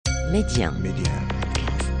Média. Média.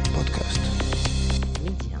 Podcast.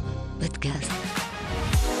 Média. Podcast.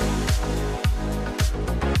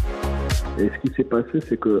 Et ce qui s'est passé,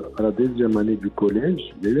 c'est qu'à la deuxième année du collège,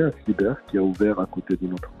 il y a eu un cyber qui a ouvert à côté de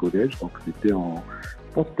notre collège. Donc je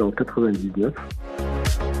pense que c'était en 99.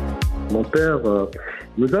 Mon père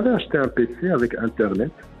nous avait acheté un PC avec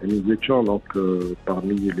Internet. Et nous étions donc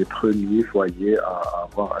parmi les premiers foyers à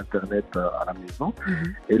avoir Internet à la maison.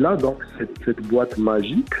 Et là, donc, cette boîte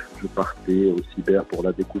magique, je partais au cyber pour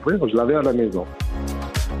la découvrir, je l'avais à la maison.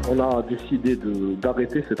 On a décidé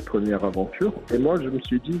d'arrêter cette première aventure. Et moi, je me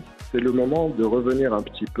suis dit, c'est le moment de revenir un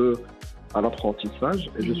petit peu à l'apprentissage.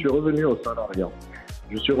 Et je suis revenu au salariat.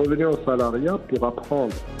 Je suis revenu au salariat pour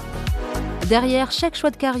apprendre. Derrière chaque choix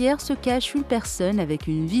de carrière se cache une personne avec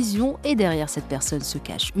une vision et derrière cette personne se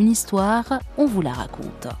cache une histoire. On vous la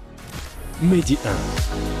raconte. Média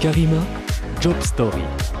 1. Karima, Job Story.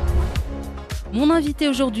 Mon invité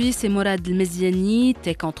aujourd'hui, c'est Morad El Mzyani,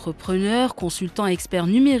 tech entrepreneur, consultant et expert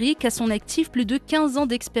numérique. À son actif, plus de 15 ans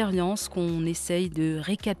d'expérience qu'on essaye de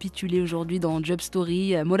récapituler aujourd'hui dans Job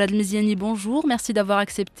Story. Morad El Mzyani, bonjour. Merci d'avoir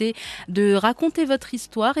accepté de raconter votre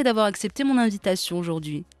histoire et d'avoir accepté mon invitation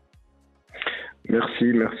aujourd'hui.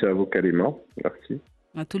 Merci à vous Karima, merci.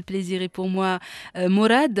 Tout le plaisir est pour moi.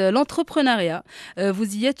 Morad, l'entrepreneuriat,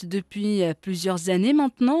 vous y êtes depuis plusieurs années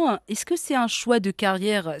maintenant. Est-ce que c'est un choix de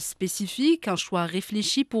carrière spécifique, un choix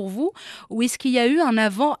réfléchi pour vous, ou est-ce qu'il y a eu un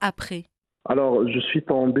avant-après ? Alors, je suis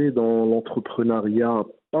tombé dans l'entrepreneuriat,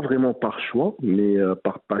 pas vraiment par choix, mais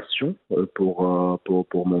par passion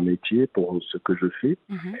pour mon métier, pour ce que je fais.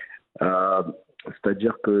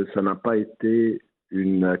 C'est-à-dire que ça n'a pas été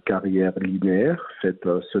une carrière linéaire faite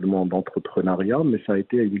seulement d'entrepreneuriat, mais ça a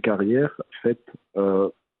été une carrière faite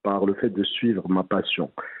par le fait de suivre ma passion,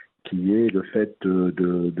 qui est le fait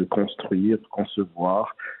de construire,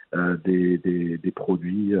 concevoir des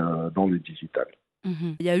produits dans le digital.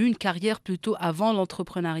 Il y a eu une carrière plutôt avant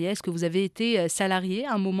l'entrepreneuriat. Est-ce que vous avez été salarié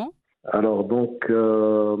à un moment ? Alors donc,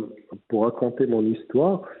 pour raconter mon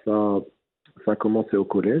histoire, ça a commencé au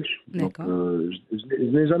collège. Donc, je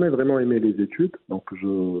n'ai jamais vraiment aimé les études. Donc,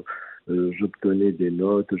 j'obtenais des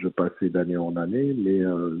notes, je passais d'année en année, mais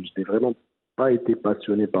je n'ai vraiment pas été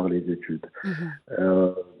passionné par les études.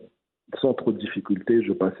 Sans trop de difficultés,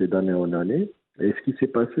 je passais d'année en année. Et ce qui s'est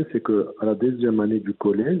passé, c'est qu'à la deuxième année du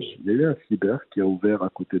collège, il y a eu un cyber qui a ouvert à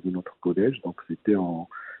côté de notre collège. Donc, je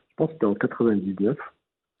pense que c'était en 99.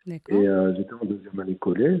 D'accord. Et j'étais en deuxième année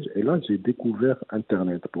collège et là j'ai découvert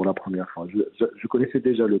Internet pour la première fois. Je connaissais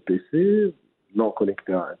déjà le PC non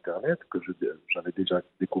connecté à Internet que j'avais déjà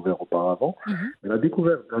découvert auparavant. Mais la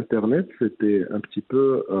découverte d'Internet c'était un petit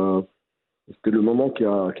peu c'était le moment qui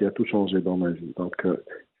a tout changé dans ma vie. Donc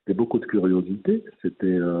c'était beaucoup de curiosité.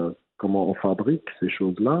 C'était comment on fabrique ces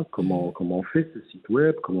choses-là, comment on fait ces sites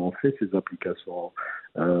web, comment on fait ces applications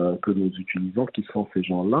que nous utilisons, qui sont ces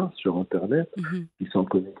gens-là sur Internet, qui sont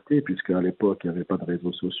connectés, puisqu'à l'époque, il n'y avait pas de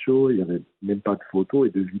réseaux sociaux, il n'y avait même pas de photos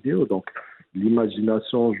et de vidéos. Donc,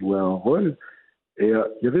 l'imagination jouait un rôle et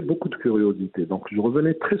il y avait beaucoup de curiosité. Donc, je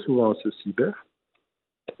revenais très souvent à ce cyber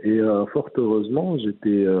et fort heureusement,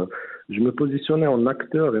 je me positionnais en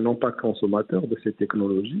acteur et non pas consommateur de ces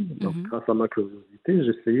technologies. Donc, grâce à ma curiosité,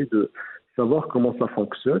 j'essayais de savoir comment ça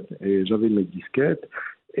fonctionne et j'avais mes disquettes.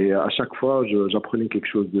 Et à chaque fois, j'apprenais quelque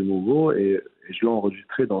chose de nouveau et je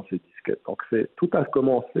l'enregistrais dans ces disquettes. Donc, tout a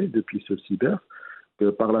commencé depuis ce cyber.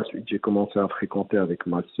 Que par la suite, j'ai commencé à fréquenter avec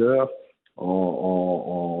ma sœur.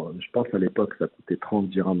 Je pense à l'époque, ça coûtait 30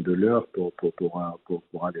 dirhams de l'heure pour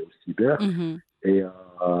aller au cyber. Et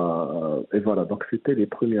voilà, donc c'était les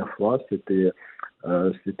premières fois, c'était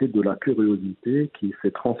de la curiosité qui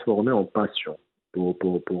s'est transformée en passion pour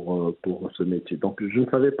ce métier. Donc, je ne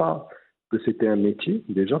savais pas que c'était un métier.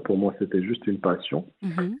 Déjà, pour moi, c'était juste une passion.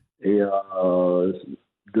 Et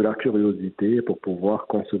de la curiosité pour pouvoir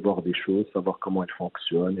concevoir des choses, savoir comment elles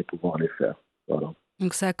fonctionnent et pouvoir les faire. Voilà.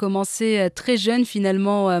 Donc ça a commencé très jeune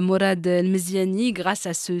finalement, Morad El Mzyani, grâce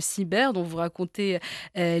à ce cyber dont vous racontez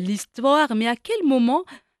l'histoire. Mais à quel moment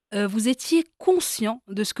vous étiez conscient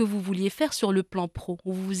de ce que vous vouliez faire sur le plan pro ?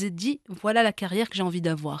 Où vous vous êtes dit, voilà la carrière que j'ai envie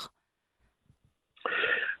d'avoir ?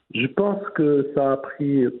 Je pense que ça a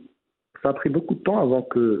pris beaucoup de temps avant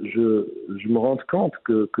que je me rende compte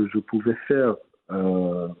que je pouvais faire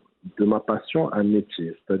de ma passion un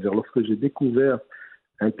métier. C'est-à-dire, lorsque j'ai découvert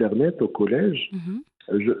Internet au collège,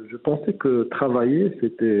 je pensais que travailler,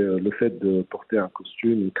 c'était le fait de porter un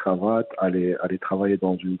costume, une cravate, aller travailler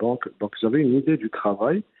dans une banque. Donc, j'avais une idée du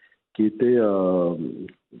travail qui était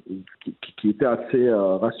assez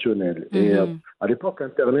rationnelle. Et à l'époque,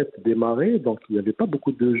 Internet démarrait, donc il n'y avait pas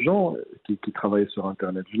beaucoup de gens qui travaillaient sur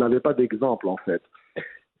Internet. Je n'avais pas d'exemple, en fait.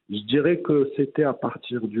 Je dirais que c'était à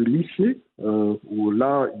partir du lycée, où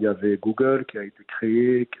là, il y avait Google qui a été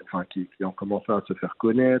créé, qui ont commencé à se faire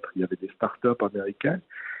connaître, il y avait des startups américaines.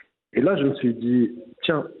 Et là, je me suis dit,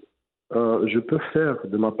 tiens, je peux faire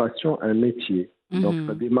de ma passion un métier. Donc,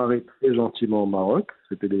 ça a démarré très gentiment au Maroc,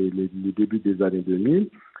 c'était les débuts des années 2000.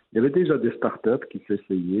 Il y avait déjà des startups qui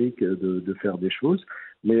s'essayaient de faire des choses,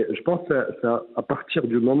 mais je pense que c'est à partir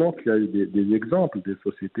du moment qu'il y a eu des exemples, des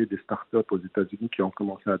sociétés, des startups aux États-Unis qui ont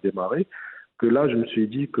commencé à démarrer, que là, je me suis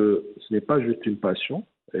dit que ce n'est pas juste une passion,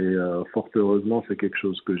 et fort heureusement, c'est quelque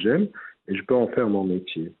chose que j'aime, et je peux en faire mon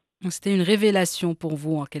métier. Donc, c'était une révélation pour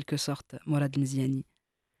vous, en quelque sorte, Morad El Mzyani.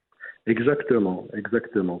 Exactement,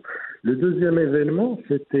 exactement. Le deuxième événement,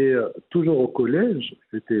 c'était toujours au collège.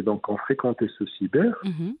 C'était donc on fréquentait ce cyber.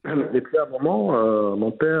 Et puis à un moment, mon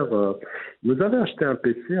père nous avait acheté un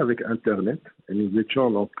PC avec Internet. Et nous étions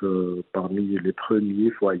donc parmi les premiers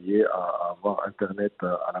foyers à avoir Internet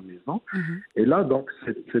à la maison. Et là, donc,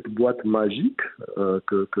 cette boîte magique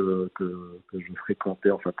que je fréquentais,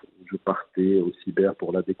 enfin, je partais au cyber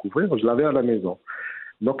pour la découvrir, je l'avais à la maison.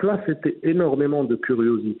 Donc là, c'était énormément de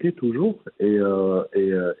curiosité toujours et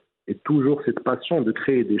toujours cette passion de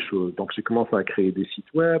créer des choses. Donc j'ai commencé à créer des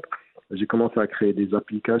sites web, j'ai commencé à créer des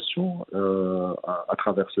applications à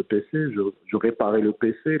travers ce PC. Je réparais le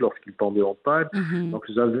PC lorsqu'il tombait en panne. Donc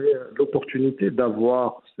j'avais l'opportunité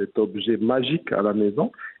d'avoir cet objet magique à la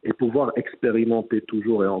maison et pouvoir expérimenter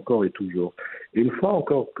toujours et encore et toujours. Et une fois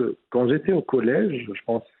encore, quand j'étais au collège, je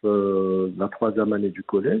pense la 3e année du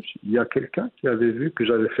collège, il y a quelqu'un qui avait vu que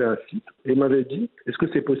j'avais fait un site et m'avait dit, est-ce que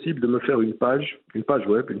c'est possible de me faire une page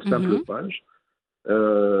web, une simple page,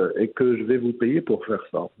 et que je vais vous payer pour faire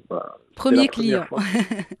ça. Premier client,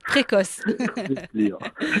 précoce. Premier client,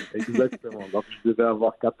 exactement. Donc, je devais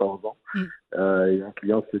avoir 14 ans. Et un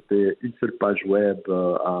client, c'était une seule page web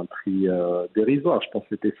à un prix dérisoire. Je pense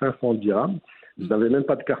que c'était 500 dirhams. Je n'avais même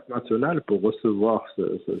pas de carte nationale pour recevoir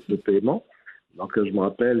ce paiement. Donc, je me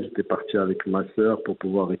rappelle, j'étais parti avec ma sœur pour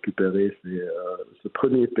pouvoir récupérer ce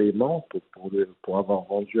premier paiement pour avoir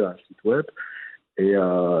vendu un site web. Et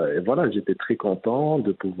voilà, j'étais très content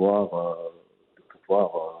de pouvoir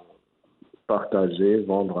partager,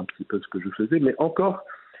 vendre un petit peu ce que je faisais. Mais encore,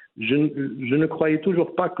 je ne croyais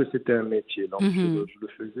toujours pas que c'était un métier. Donc, je le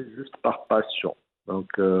faisais juste par passion. Donc,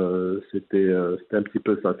 c'était un petit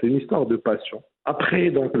peu ça. C'est une histoire de passion. Après,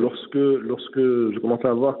 donc, lorsque je commençais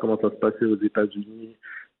à voir comment ça se passait aux États-Unis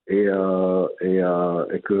et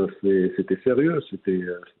que c'était sérieux,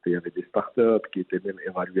 il y avait des startups qui étaient même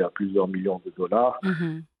évaluées à plusieurs millions de dollars.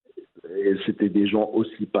 Et c'était des gens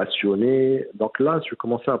aussi passionnés. Donc là, je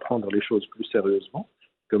commençais à prendre les choses plus sérieusement,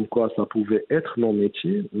 comme quoi ça pouvait être mon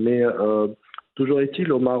métier. Mais toujours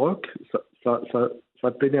est-il, au Maroc, ça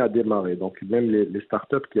peinait à démarrer. Donc même les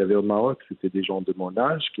startups qu'il y avait au Maroc, c'était des gens de mon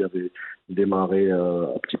âge qui avaient démarré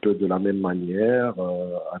un petit peu de la même manière,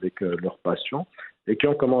 avec leur passion, et qui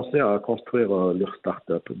ont commencé à construire leur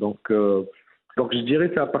start-up. Donc je dirais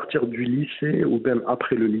que c'est à partir du lycée ou même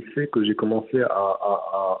après le lycée que j'ai commencé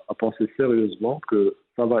à penser sérieusement que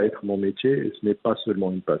ça va être mon métier et ce n'est pas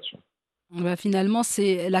seulement une passion. Finalement,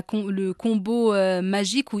 c'est le combo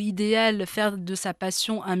magique ou idéal, faire de sa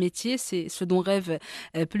passion un métier. C'est ce dont rêvent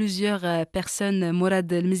plusieurs personnes. Morad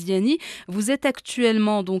El Mzyani, vous êtes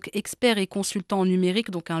actuellement donc expert et consultant en numérique,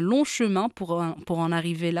 donc un long chemin pour en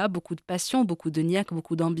arriver là. Beaucoup de passion, beaucoup de niaque,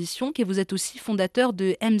 beaucoup d'ambition. Et vous êtes aussi fondateur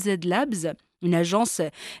de MZ Labs, une agence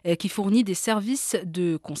qui fournit des services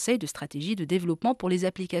de conseil, de stratégie, de développement pour les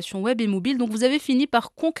applications web et mobiles. Donc vous avez fini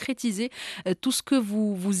par concrétiser tout ce que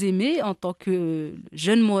vous aimez en tant que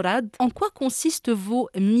jeune Morad. En quoi consistent vos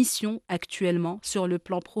missions actuellement sur le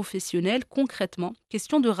plan professionnel, concrètement?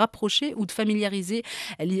 Question de rapprocher ou de familiariser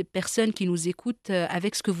les personnes qui nous écoutent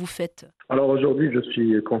avec ce que vous faites. Alors aujourd'hui, je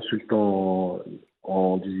suis consultant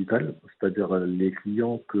en digital, c'est-à-dire les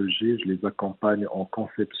clients que j'ai, je les accompagne en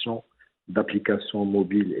conception d'applications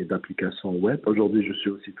mobiles et d'applications web. Aujourd'hui, je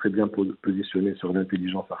suis aussi très bien positionné sur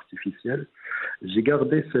l'intelligence artificielle. J'ai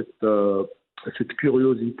gardé cette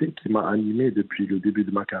curiosité qui m'a animé depuis le début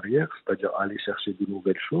de ma carrière, c'est-à-dire aller chercher de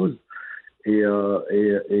nouvelles choses et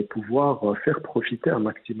pouvoir faire profiter un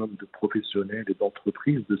maximum de professionnels et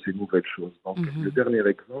d'entreprises de ces nouvelles choses. Donc, le dernier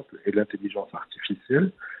exemple est l'intelligence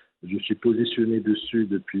artificielle. Je suis positionné dessus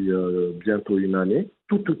depuis bientôt une année.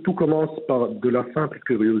 Tout commence par de la simple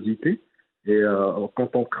curiosité. Et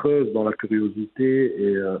quand on creuse dans la curiosité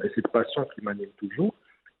et cette passion qui m'anime toujours,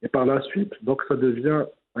 et par la suite, donc ça devient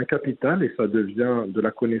un capital et ça devient de la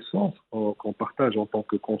connaissance qu'on partage en tant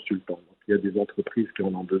que consultant. Donc, il y a des entreprises qui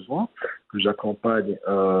en ont besoin, que j'accompagne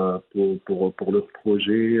pour leur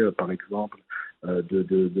projet, par exemple,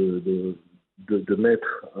 de de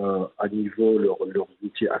mettre à niveau leurs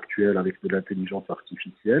outils actuels avec de l'intelligence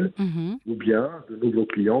artificielle, ou bien de nouveaux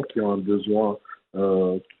clients qui ont un besoin,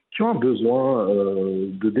 de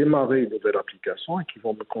démarrer une nouvelle application et qui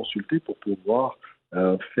vont me consulter pour pouvoir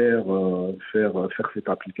faire cette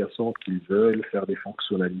application qu'ils veulent, faire des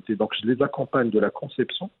fonctionnalités. Donc, je les accompagne de la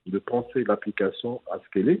conception, de penser l'application à ce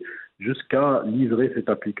qu'elle est, jusqu'à livrer cette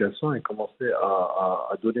application et commencer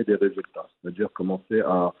à donner des résultats, c'est-à-dire commencer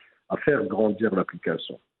à faire grandir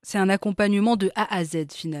l'application. C'est un accompagnement de A à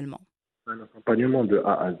Z finalement. Un accompagnement de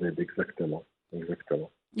A à Z, exactement.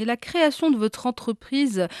 Et la création de votre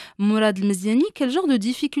entreprise, Morad El Mzyani, quel genre de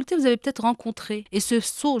difficultés vous avez peut-être rencontrées et ce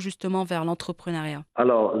saut justement vers l'entrepreneuriat?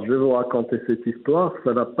 Alors, je vais vous raconter cette histoire.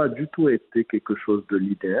 Ça n'a pas du tout été quelque chose de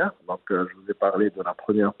linéaire. Donc, je vous ai parlé de la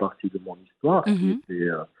première partie de mon histoire,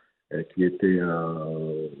 qui était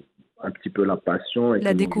un petit peu la passion. Et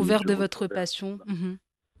La découverte de votre passion.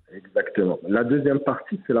 Exactement. La deuxième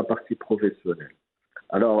partie, c'est la partie professionnelle.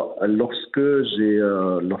 Alors, lorsque j'ai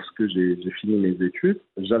fini mes études,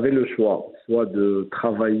 j'avais le choix, soit de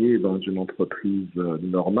travailler dans une entreprise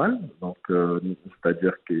normale, donc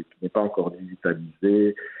c'est-à-dire qui n'est pas encore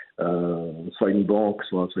digitalisée, soit une banque,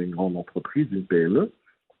 soit une grande entreprise, une PME,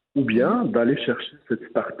 ou bien d'aller chercher cette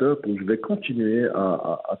start-up où je vais continuer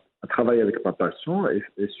à travailler avec ma passion et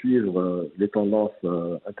suivre les tendances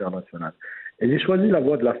internationales. Et j'ai choisi la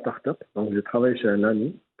voie de la start-up. Donc, j'ai travaillé chez un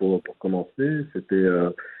ami pour commencer. C'était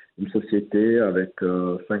une société avec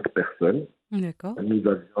 5 personnes. D'accord. Nous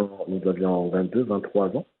avions 22,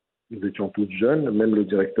 23 ans. Nous étions toutes jeunes. Même le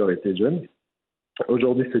directeur était jeune.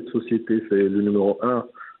 Aujourd'hui, cette société, c'est le numéro 1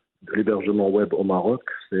 de l'hébergement web au Maroc.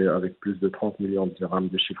 C'est avec plus de 30 millions de dirhams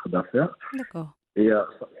de chiffre d'affaires. D'accord. Et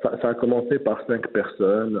ça a commencé par 5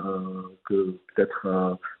 personnes que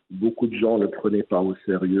peut-être beaucoup de gens ne prenaient pas au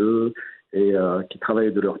sérieux et qui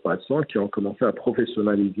travaillaient de leur passion, qui ont commencé à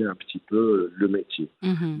professionnaliser un petit peu le métier.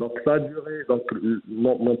 Donc ça a duré,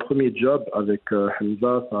 mon premier job avec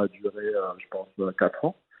Hamza, ça a duré, je pense, 4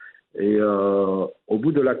 ans. Et au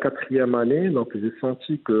bout de la 4e année, donc j'ai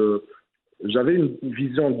senti que j'avais une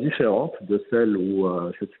vision différente de celle où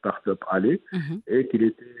cette start-up allait et qu'il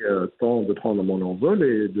était temps de prendre mon envol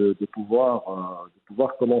et de pouvoir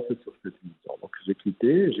commencer sur cette vision. Donc j'ai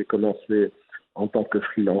quitté, j'ai commencé en tant que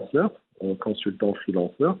freelanceur, consultant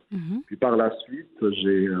freelanceur. Puis par la suite,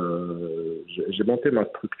 j'ai monté ma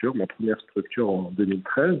première structure en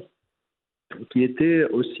 2013, qui était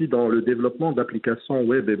aussi dans le développement d'applications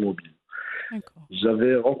web et mobiles. D'accord.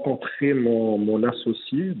 J'avais rencontré mon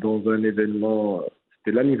associé dans un événement,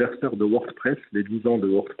 c'était l'anniversaire de WordPress, les 10 ans de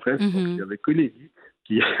WordPress. Donc il n'y avait que les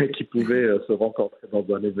geeks qui pouvaient se rencontrer dans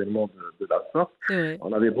un événement de la sorte.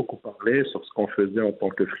 On avait beaucoup parlé sur ce qu'on faisait en tant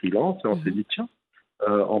que freelance et on s'est dit, tiens,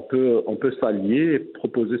 on peut s'allier et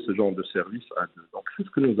proposer ce genre de service à deux. Donc c'est ce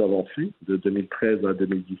que nous avons fait de 2013 à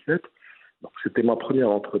 2017. Donc c'était ma première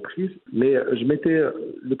entreprise. Mais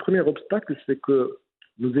le premier obstacle, c'est que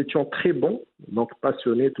nous étions très bons, donc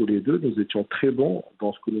passionnés tous les deux, nous étions très bons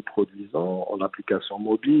dans ce que nous produisons en applications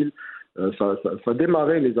mobiles. Ça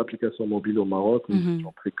démarrait les applications mobiles au Maroc, nous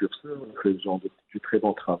étions précurseurs, nous faisions du très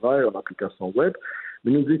bon travail en applications web,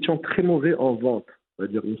 mais nous étions très mauvais en vente.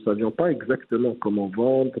 C'est-à-dire nous ne savions pas exactement comment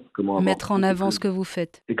vendre, comment mettre en avant ce que vous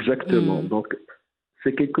faites. Exactement. Donc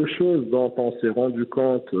c'est quelque chose dont on s'est rendu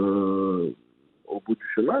compte au bout du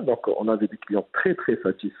chemin. Donc on avait des clients très très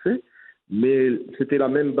satisfaits, mais c'était la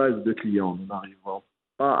même base de clients. Nous n'arrivons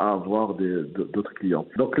pas à avoir d'autres clients.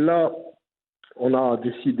 Donc là, on a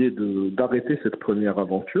décidé d'arrêter cette première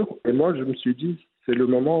aventure. Et moi, je me suis dit, c'est le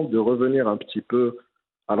moment de revenir un petit peu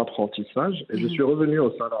à l'apprentissage. Et je suis revenu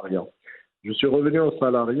au salariat. Je suis revenu au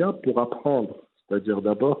salariat pour apprendre, c'est-à-dire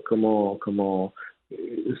d'abord comment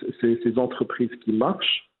ces entreprises qui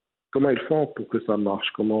marchent, comment elles font pour que ça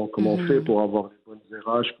marche, comment on fait pour avoir les bonnes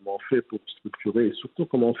RH, comment on fait pour structurer et surtout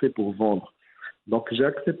comment on fait pour vendre. Donc j'ai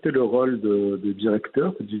accepté le rôle de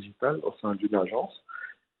directeur digital au sein d'une agence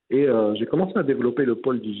et j'ai commencé à développer le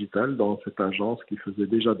pôle digital dans cette agence qui faisait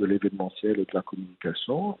déjà de l'événementiel et de la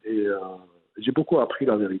communication et j'ai beaucoup appris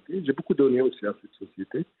la vérité, j'ai beaucoup donné aussi à cette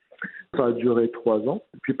société. Ça a duré 3 ans.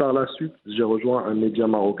 Puis par la suite, j'ai rejoint un média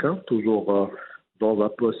marocain, toujours dans un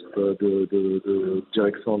poste de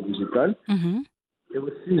direction digitale. Et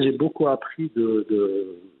aussi, j'ai beaucoup appris de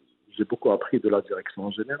la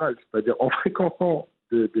direction générale. C'est-à-dire, en fréquentant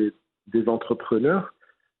des entrepreneurs,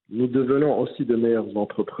 nous devenons aussi de meilleurs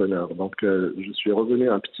entrepreneurs. Donc, je suis revenu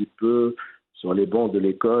un petit peu sur les bancs de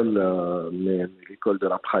l'école, mais l'école de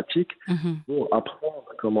la pratique, pour apprendre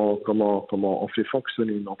comment on fait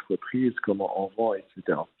fonctionner une entreprise, comment on vend,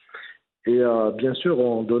 etc. Et bien sûr,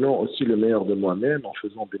 en donnant aussi le meilleur de moi-même, en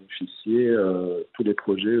faisant bénéficier tous les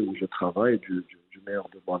projets où je travaille du meilleur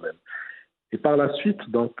de moi-même. Et par la suite,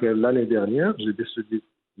 donc l'année dernière,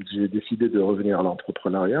 j'ai décidé de revenir à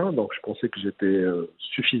l'entrepreneuriat. Donc, je pensais que j'étais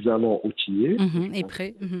suffisamment outillé Et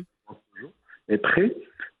prêt. et prêt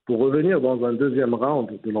pour revenir dans un deuxième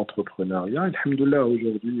round de l'entrepreneuriat. Alhamdoulilah,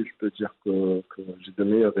 aujourd'hui, je peux dire que j'ai de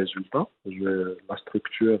meilleurs résultats. Ma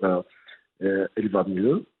structure, elle va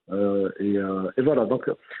mieux. Et voilà, donc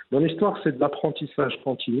mon histoire, c'est de l'apprentissage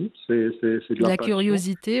continu, c'est de la La passion,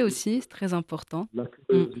 curiosité aussi, c'est très important. de la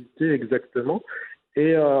curiosité, exactement.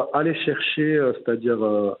 Et aller chercher, c'est-à-dire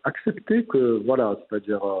accepter que, voilà,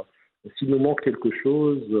 c'est-à-dire s'il nous manque quelque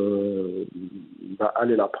chose,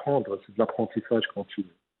 aller l'apprendre, c'est de l'apprentissage continu.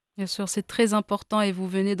 Bien sûr, c'est très important et vous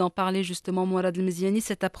venez d'en parler justement, Morad El Mzyani,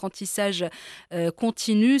 cet apprentissage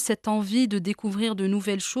continu, cette envie de découvrir de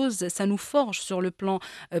nouvelles choses, ça nous forge sur le plan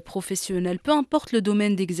professionnel, peu importe le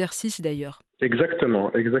domaine d'exercice d'ailleurs.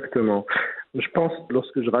 Exactement, exactement. Je pense,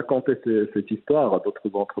 lorsque je racontais cette histoire à d'autres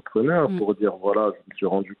entrepreneurs pour dire, voilà, je me suis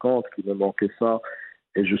rendu compte qu'il me manquait ça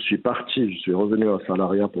et je suis revenu au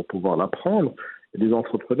salariat pour pouvoir l'apprendre. Et des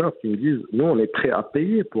entrepreneurs qui me disent, nous, on est prêts à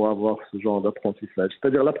payer pour avoir ce genre d'apprentissage.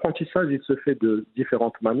 C'est-à-dire, l'apprentissage, il se fait de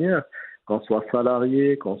différentes manières, qu'on soit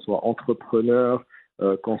salarié, qu'on soit entrepreneur,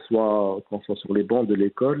 qu'on soit sur les bancs de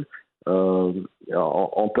l'école.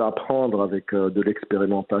 On peut apprendre avec de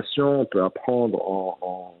l'expérimentation, on peut apprendre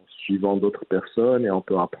en suivant d'autres personnes et on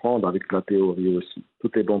peut apprendre avec la théorie aussi.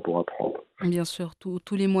 Tout est bon pour apprendre. Bien sûr,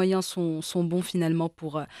 tous les moyens sont bons finalement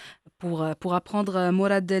pour apprendre.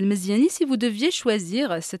 Morad El Mzyani, si vous deviez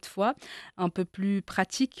choisir cette fois un peu plus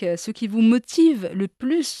pratique, ce qui vous motive le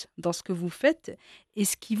plus dans ce que vous faites et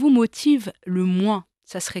ce qui vous motive le moins,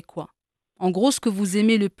 ça serait quoi? En gros, ce que vous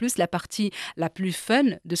aimez le plus, la partie la plus fun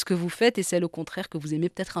de ce que vous faites et celle au contraire que vous aimez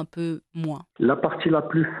peut-être un peu moins. La partie la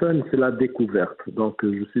plus fun, c'est la découverte. Donc,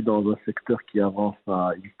 je suis dans un secteur qui avance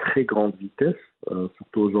à une très grande vitesse,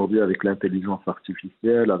 surtout aujourd'hui avec l'intelligence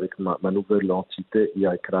artificielle, avec ma nouvelle entité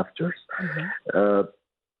AI Crafters.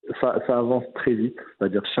 Ça avance très vite,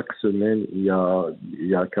 c'est-à-dire chaque semaine, il y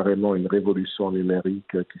a carrément une révolution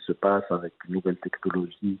numérique qui se passe avec une nouvelle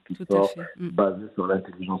technologie qui sort basée sur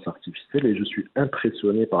l'intelligence artificielle et je suis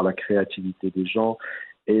impressionné par la créativité des gens.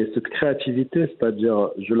 Et cette créativité, c'est-à-dire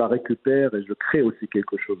je la récupère et je crée aussi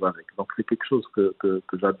quelque chose avec. Donc c'est quelque chose que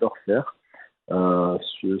j'adore faire,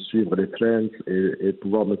 suivre les trends et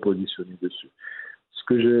pouvoir me positionner dessus. Ce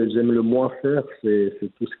que j'aime le moins faire, c'est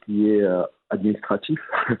tout ce qui est administratif.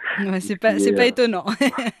 Ouais, c'est pas étonnant.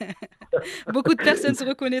 Beaucoup de personnes se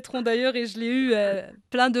reconnaîtront d'ailleurs et je l'ai eu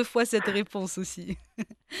plein de fois cette réponse aussi.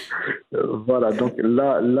 Voilà, donc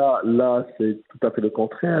là, c'est tout à fait le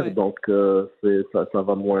contraire. Ouais. Donc ça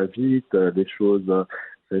va moins vite. Les choses,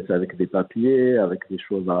 c'est avec des papiers, avec des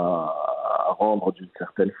choses à rendre d'une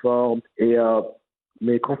certaine forme.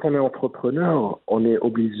 Mais quand on est entrepreneur, on est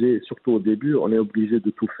obligé, surtout au début, on est obligé de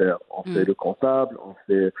tout faire. On fait le comptable,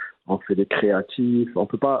 on fait les créatifs. On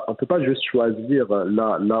peut pas juste choisir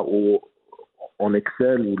là où on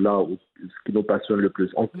excelle ou là où ce qui nous passionne le plus.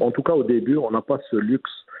 En tout cas, au début, on n'a pas ce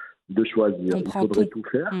luxe de choisir. Il faudrait tout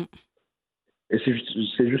faire. Et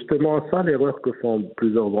c'est justement ça l'erreur que font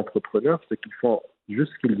plusieurs entrepreneurs, c'est qu'ils font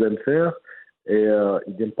juste ce qu'ils aiment faire. Et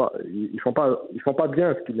ils font pas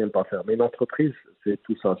bien ce qu'ils n'aiment pas faire. Mais une entreprise, c'est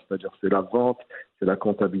tout ça, c'est-à-dire c'est la vente, c'est la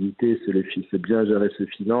comptabilité, c'est bien gérer ses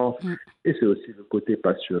finances, et c'est aussi le côté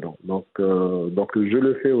passionnant. Donc je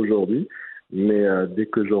le fais aujourd'hui, mais dès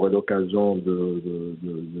que j'aurai l'occasion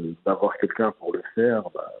d'avoir quelqu'un pour le faire,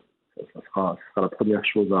 ça sera la première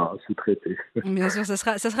chose à sous-traiter. Bien sûr,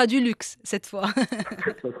 ça sera du luxe cette fois.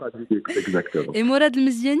 Ça sera du luxe, exactement. Et Morad El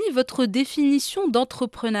Mzyani, votre définition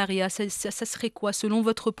d'entrepreneuriat, ça serait quoi selon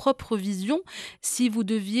votre propre vision si vous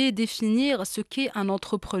deviez définir ce qu'est un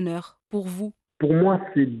entrepreneur pour vous? Pour moi,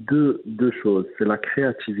 c'est deux choses. C'est la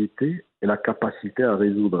créativité et la capacité à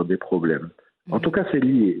résoudre des problèmes. En tout cas, c'est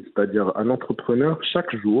lié. C'est-à-dire un entrepreneur,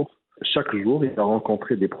 chaque jour, il va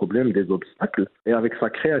rencontrer des problèmes, des obstacles. Et avec sa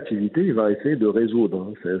créativité, il va essayer de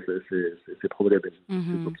résoudre ces problèmes,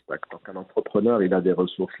 ces obstacles. Donc, un entrepreneur, il a des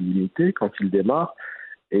ressources limitées quand il démarre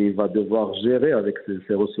et il va devoir gérer avec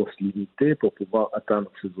ces ressources limitées pour pouvoir atteindre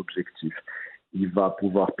ses objectifs. Il va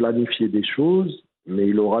pouvoir planifier des choses, mais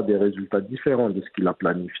il aura des résultats différents de ce qu'il a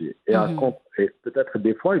planifié. Et peut-être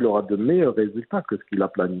des fois, il aura de meilleurs résultats que ce qu'il a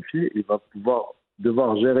planifié. Il va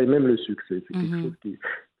devoir gérer même le succès. C'est quelque chose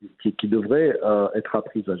qui devrait être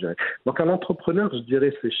appris à gérer. Donc un entrepreneur, je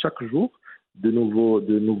dirais, c'est chaque jour de nouveaux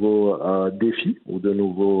défis ou de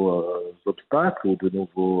nouveaux obstacles ou de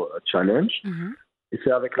nouveaux challenges Et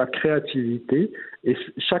c'est avec la créativité. Et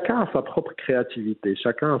chacun a sa propre créativité.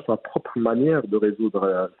 Chacun a sa propre manière de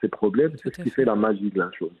résoudre ses problèmes. C'est ce qui fait la magie de la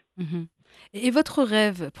chose. Et votre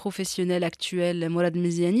rêve professionnel actuel, Morad El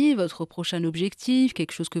Mzyani, votre prochain objectif,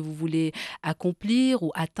 quelque chose que vous voulez accomplir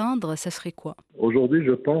ou atteindre, ça serait quoi? Aujourd'hui,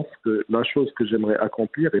 je pense que la chose que j'aimerais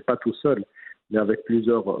accomplir, et pas tout seul, mais avec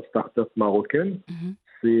plusieurs startups marocaines,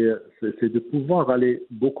 c'est de pouvoir aller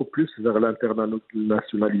beaucoup plus vers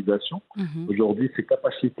l'internationalisation. Aujourd'hui, ces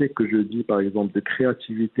capacités que je dis, par exemple, de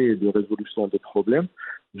créativité et de résolution de problèmes,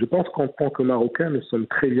 je pense qu'en tant que Marocains, nous sommes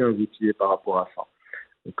très bien outillés par rapport à ça.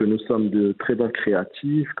 Que nous sommes de très bons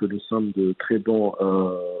créatifs, que nous sommes de très bons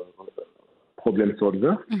problem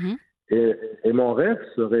solvers. Et mon rêve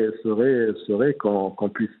serait qu'on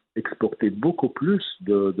puisse exporter beaucoup plus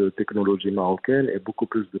de technologies marocaines et beaucoup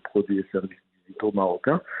plus de produits et services digitaux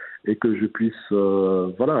marocains, et que je puisse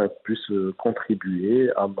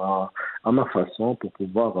contribuer à ma façon pour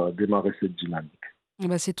pouvoir démarrer cette dynamique.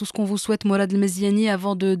 C'est tout ce qu'on vous souhaite, Morad El Mzyani.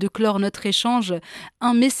 Avant de clore notre échange,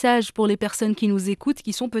 un message pour les personnes qui nous écoutent,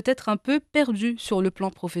 qui sont peut-être un peu perdues sur le plan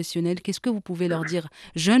professionnel. Qu'est-ce que vous pouvez leur dire,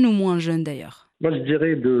 jeunes ou moins jeunes d'ailleurs? Moi, je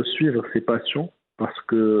dirais de suivre ses passions, parce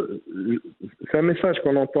que c'est un message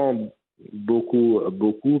qu'on entend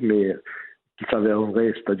beaucoup, mais qui s'avère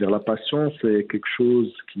vrai. C'est-à-dire la passion, c'est quelque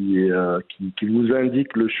chose qui vous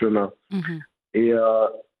indique le chemin. Mais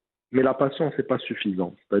la passion, c'est pas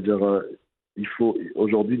suffisant. C'est-à-dire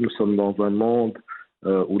aujourd'hui, nous sommes dans un monde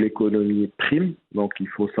où l'économie prime, donc il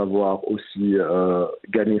faut savoir aussi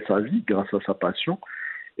gagner sa vie grâce à sa passion.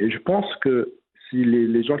 Et je pense que si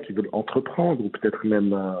les gens qui veulent entreprendre, ou peut-être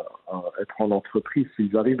même être en entreprise,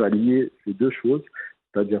 s'ils arrivent à lier ces deux choses,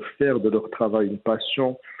 c'est-à-dire faire de leur travail une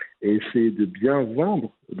passion et essayer de bien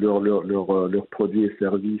vendre leurs produits et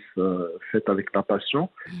services faits avec la passion,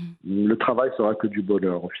 le travail sera que du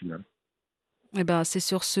bonheur au final. C'est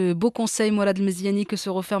sur ce beau conseil, Morad El Mzyani, que se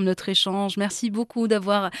referme notre échange. Merci beaucoup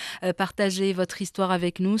d'avoir partagé votre histoire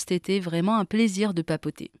avec nous. C'était vraiment un plaisir de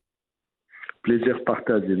papoter. Plaisir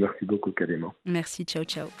partagé. Merci beaucoup, Karima. Merci, ciao,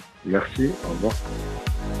 ciao. Merci, au revoir.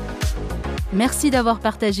 Merci d'avoir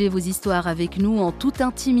partagé vos histoires avec nous en toute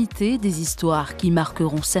intimité, des histoires qui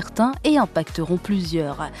marqueront certains et impacteront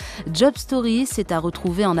plusieurs. Job Story, c'est à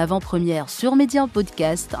retrouver en avant-première sur Média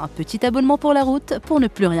Podcast. Un petit abonnement pour la route pour ne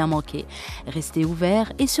plus rien manquer. Restez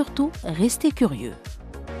ouverts et surtout, restez curieux.